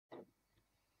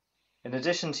In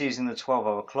addition to using the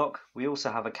 12-hour clock, we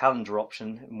also have a calendar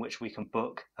option in which we can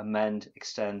book, amend,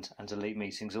 extend and delete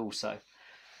meetings also.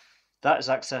 That is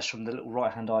accessed from the little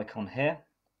right hand icon here.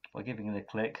 By giving it a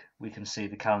click, we can see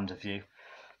the calendar view.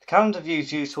 The calendar view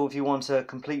is useful if you want a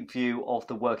complete view of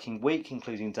the working week,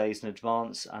 including days in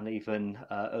advance and even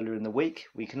earlier in the week.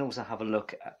 We can also have a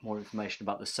look at more information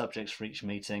about the subjects for each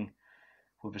meeting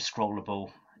with a scrollable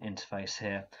interface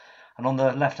here. And on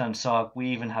the left hand side, we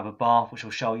even have a bar which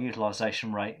will show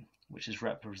utilisation rate, which is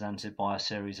represented by a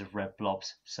series of red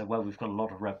blobs. So where we've got a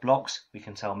lot of red blocks, we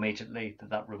can tell immediately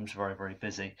that that room's very, very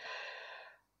busy.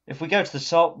 If we go to the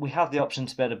top, we have the option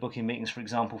to be able to book in meetings, for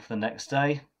example, for the next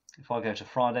day. If I go to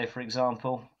Friday, for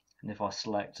example, and if I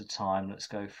select a time, let's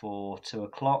go for 2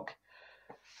 o'clock.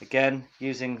 Again,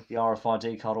 using the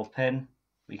RFID card or PIN,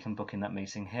 we can book in that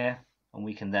meeting here, and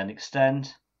we can then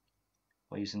extend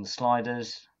by using the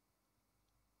sliders,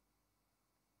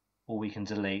 or we can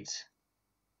delete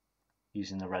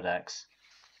using the red X.